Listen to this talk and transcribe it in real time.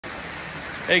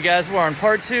Hey guys, we're on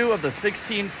part 2 of the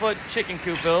 16-foot chicken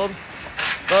coop build,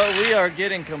 but we are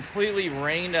getting completely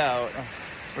rained out.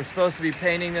 We're supposed to be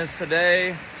painting this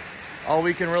today. All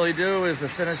we can really do is the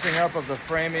finishing up of the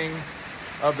framing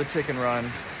of the chicken run.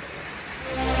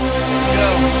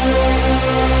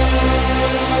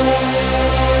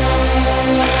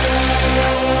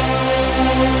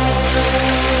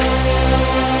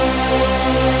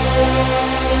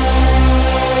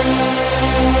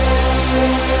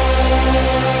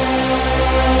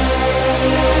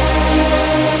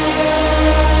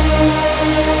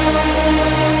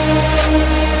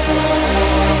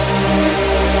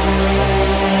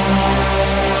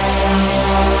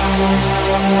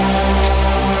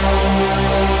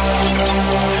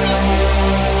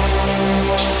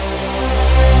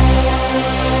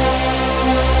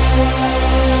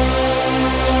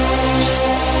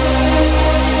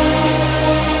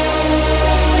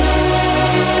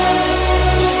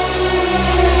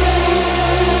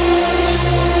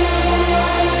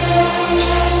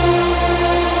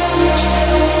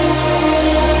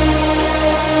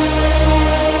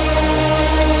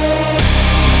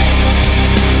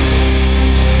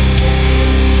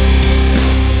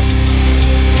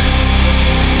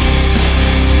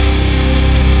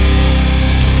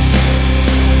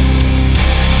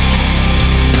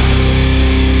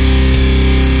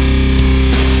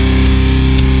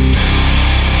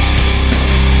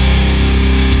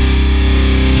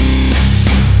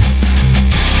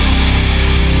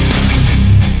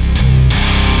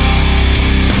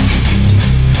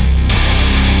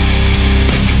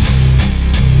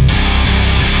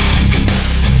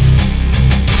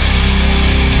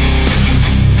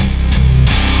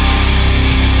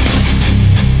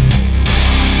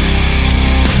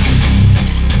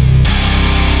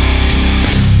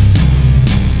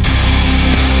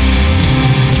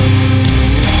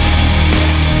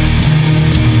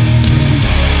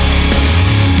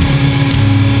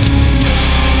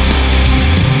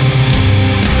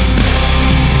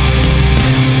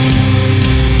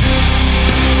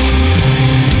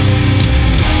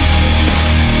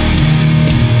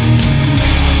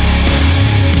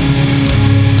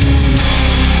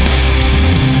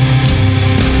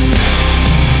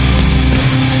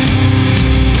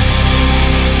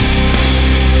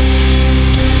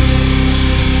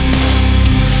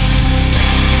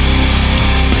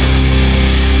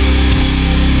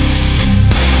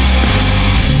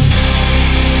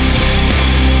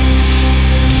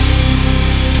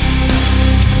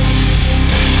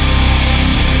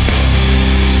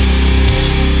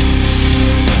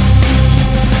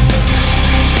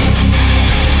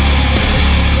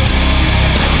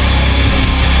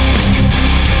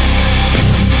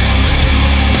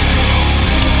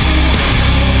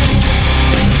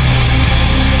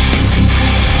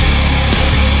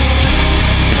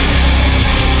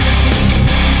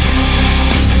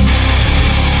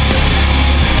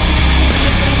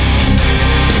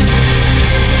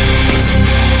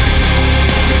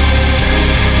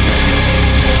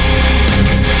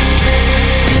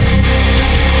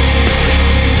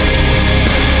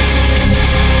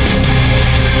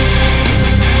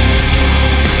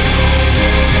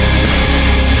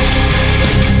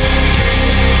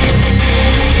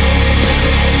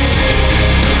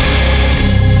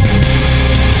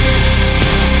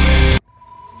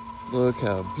 Look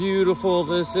how beautiful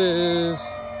this is.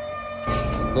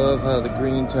 Love how the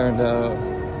green turned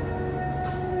out.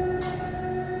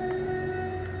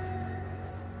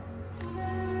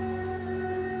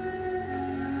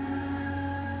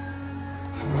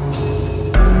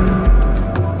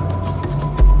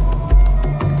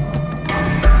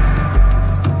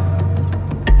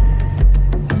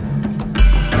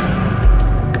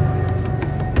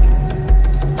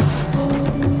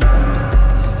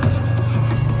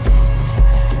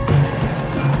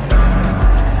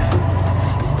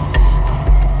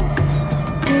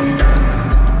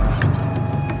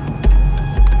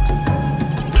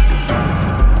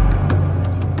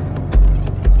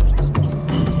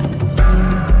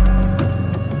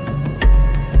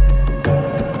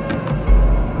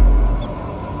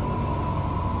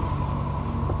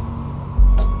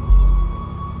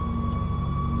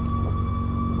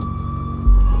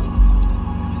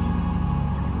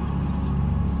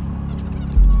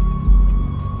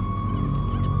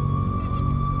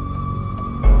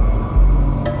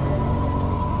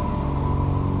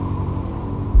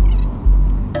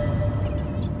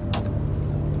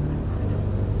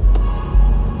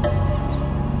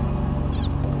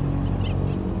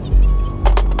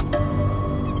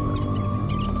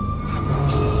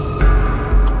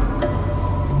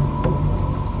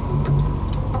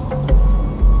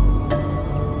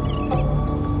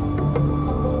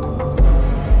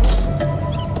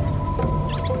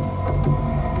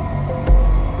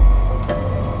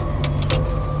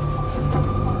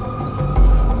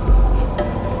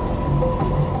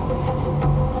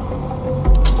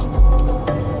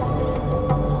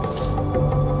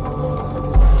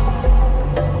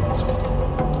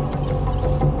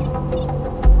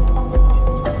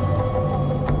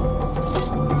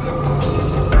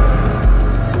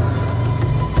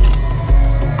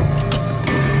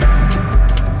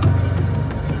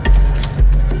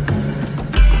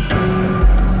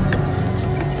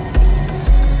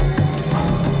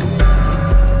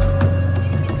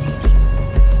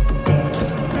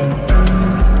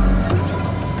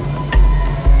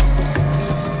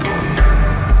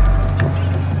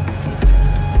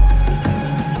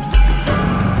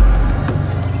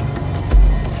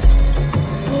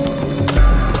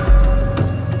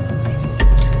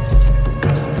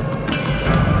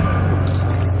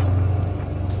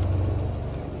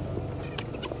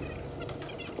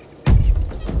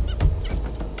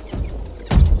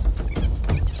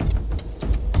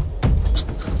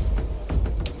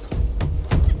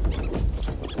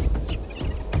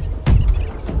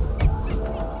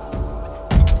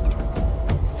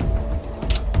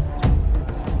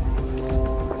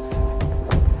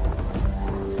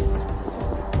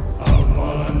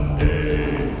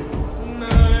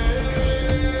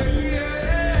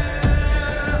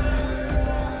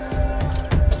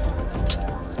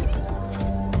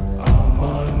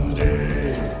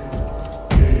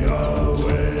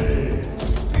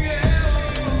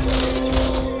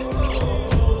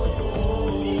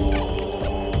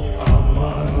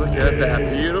 get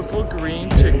that beautiful green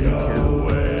chicken coop.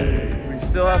 We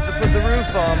still have to put the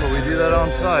roof on, but we do that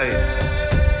on site.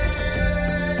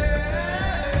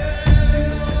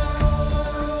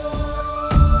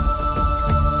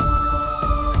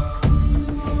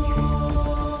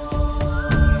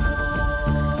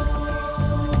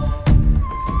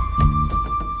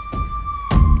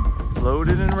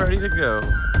 Loaded and ready to go.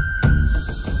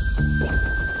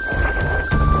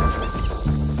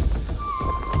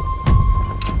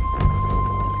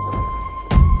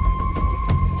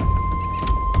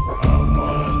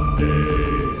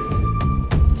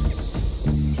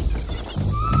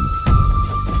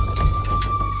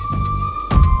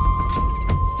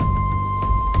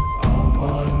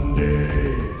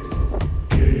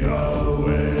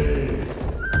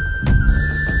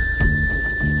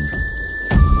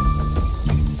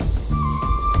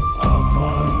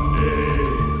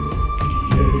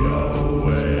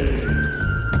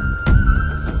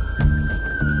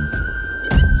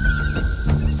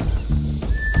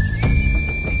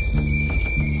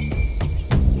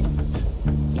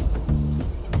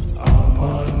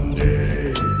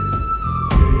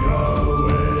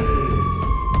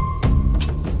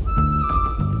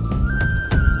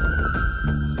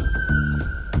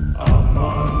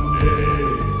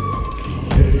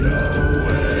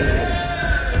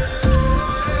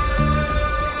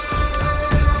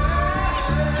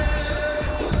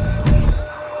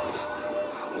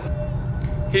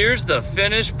 Here's the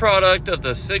finished product of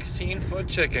the 16-foot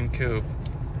chicken coop.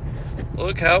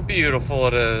 Look how beautiful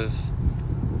it is.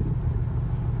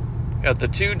 Got the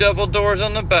 2 double doors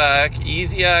on the back,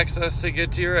 easy access to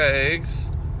get to your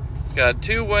eggs. It's got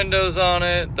 2 windows on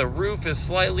it. The roof is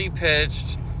slightly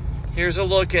pitched. Here's a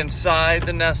look inside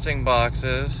the nesting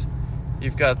boxes.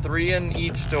 You've got 3 in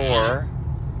each door,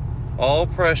 all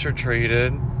pressure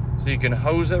treated, so you can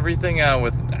hose everything out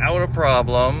without a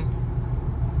problem.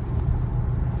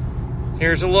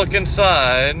 Here's a look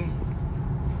inside.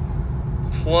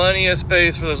 Plenty of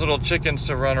space for those little chickens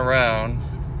to run around.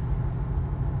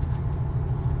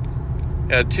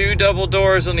 Got 2 double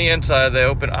doors on the inside. They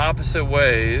open opposite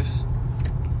ways.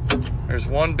 There's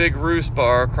 1 big roost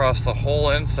bar across the whole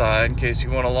inside in case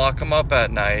you want to lock them up at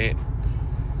night.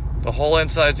 The whole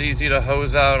inside's easy to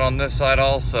hose out on this side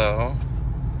also.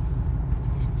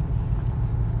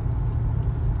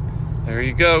 There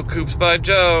you go, Coops by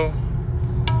Joe.